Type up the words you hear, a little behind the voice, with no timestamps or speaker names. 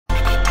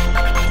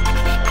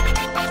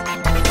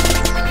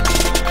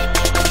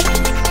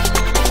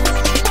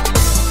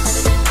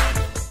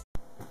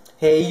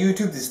Hey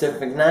YouTube, this is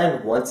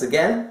Steph9 once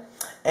again,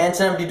 and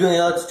tonight I'm going to be doing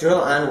another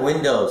tutorial on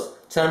Windows.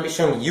 Tonight I'm going to be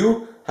showing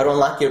you how to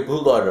unlock your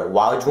bootloader.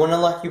 Why would you want to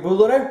unlock your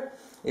bootloader?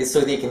 Is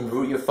so that you can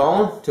root your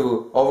phone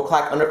to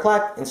overclock,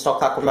 underclock, install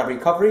clock format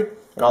recovery,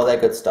 and all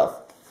that good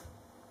stuff.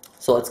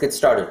 So let's get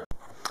started.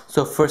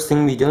 So first thing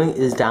we'll be doing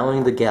is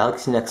downloading the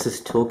Galaxy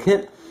Nexus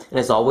toolkit, and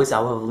as always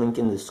I'll have a link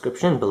in the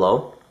description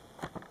below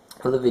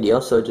for the video,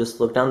 so just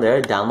look down there,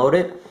 download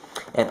it,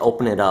 and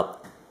open it up.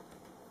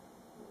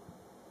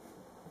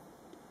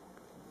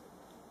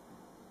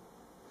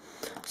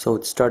 So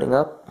it's starting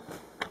up.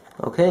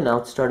 Okay, now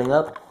it's starting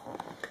up.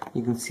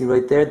 You can see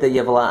right there that you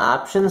have a lot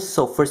of options.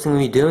 So first thing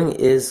we're doing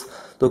is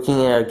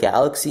looking at our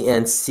Galaxy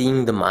and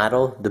seeing the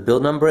model, the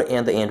build number,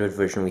 and the Android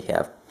version we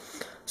have.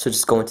 So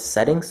just go into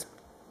settings,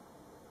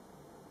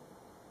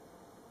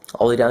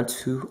 all the way down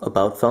to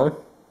about phone,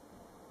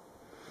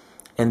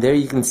 and there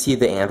you can see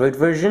the Android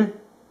version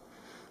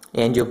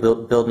and your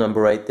build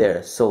number right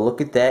there. So look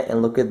at that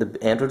and look at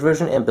the Android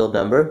version and build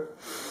number,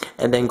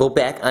 and then go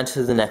back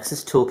onto the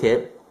Nexus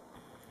toolkit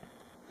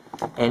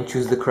and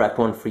choose the correct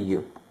one for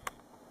you.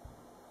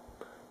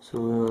 So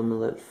I'm gonna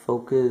let it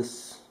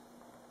focus.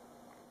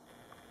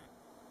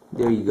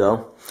 There you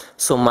go.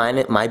 So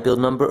my build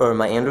number, or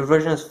my Android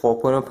version, is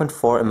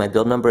 4.1.4, and my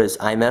build number is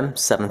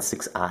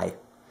IMM76I.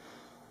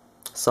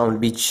 So I'm gonna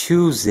be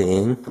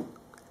choosing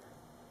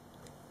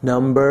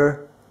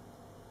number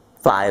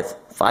 5.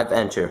 5,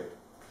 enter.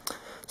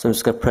 So I'm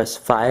just gonna press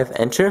 5,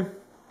 enter,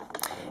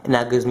 and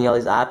that gives me all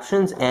these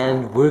options.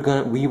 And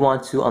we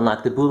want to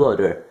unlock the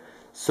bootloader.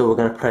 So we're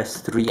going to press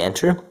 3,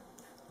 enter,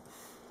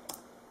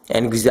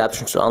 and it gives you the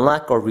option to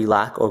unlock or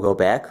relock or go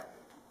back.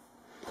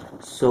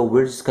 So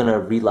we're just going to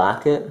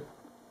relock it,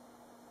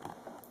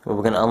 or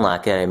we're going to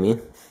unlock it,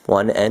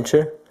 1,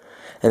 enter,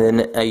 and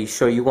then are you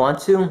sure you want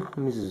to? Let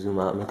me just zoom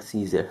out, make it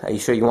easier. Are you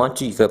sure you want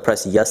to? You can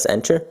press yes,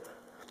 enter,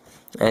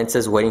 and it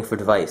says waiting for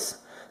device.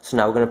 So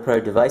now we're going to put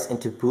our device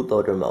into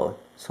bootloader mode.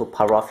 So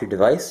power off your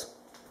device,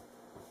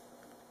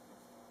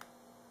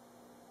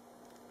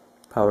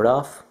 power it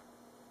off,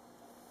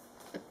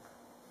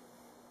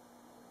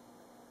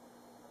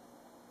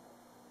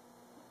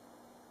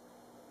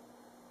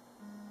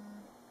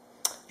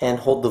 and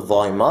hold the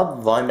volume up,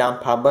 volume down,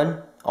 power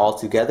button all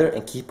together,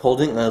 and keep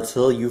holding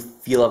until you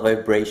feel a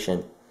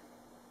vibration.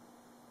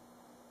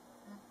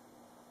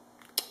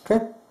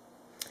 Okay,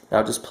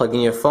 now just plug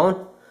in your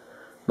phone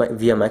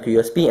via micro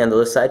USB and the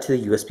other side to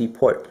the USB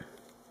port.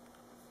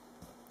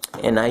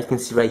 And now you can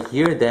see right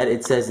here that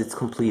it says it's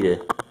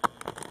completed.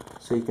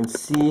 So you can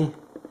see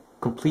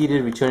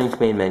completed, returning to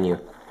main menu.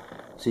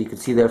 So you can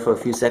see there for a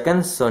few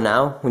seconds. So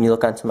now when you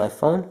look onto my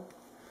phone,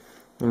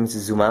 let me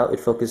just zoom out. It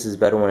focuses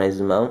better when I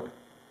zoom out.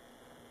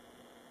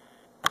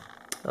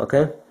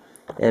 Okay,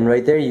 and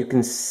right there you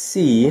can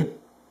see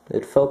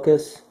it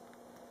focus.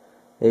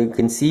 You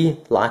can see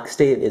lock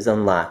state is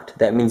unlocked.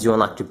 That means you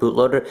unlocked your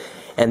bootloader,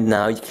 and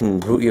now you can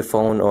root your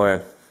phone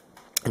or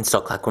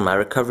install clock format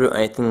recovery or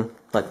anything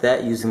like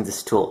that using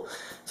this tool.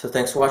 So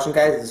thanks for watching,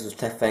 guys. This was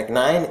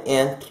TechFact9,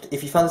 and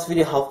if you found this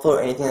video helpful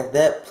or anything like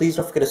that, please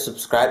don't forget to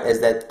subscribe, as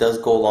that does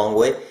go a long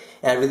way,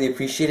 and I really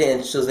appreciate it, and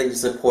it shows that you're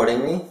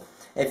supporting me.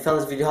 And if you found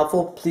this video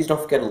helpful, please don't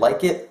forget to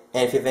like it.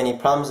 And if you have any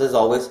problems, as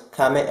always,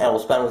 comment and I will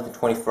respond within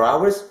 24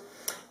 hours.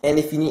 And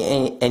if you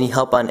need any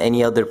help on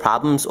any other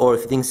problems, or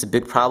if you think it's a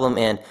big problem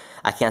and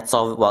I can't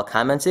solve it while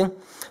commenting,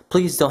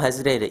 please don't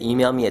hesitate to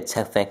email me at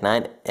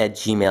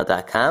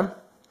techfact9@gmail.com.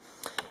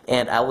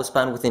 And I will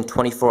respond within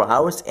 24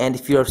 hours. And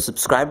if you're a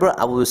subscriber,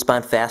 I will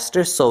respond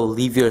faster, so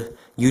leave your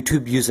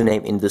YouTube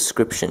username in the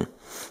description.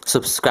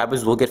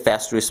 Subscribers will get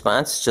faster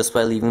response just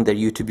by leaving their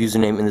YouTube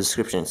username in the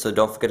description. So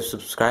don't forget to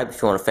subscribe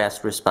if you want a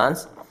fast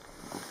response.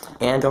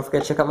 And don't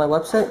forget to check out my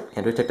website,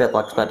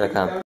 androidtech.blogspot.com.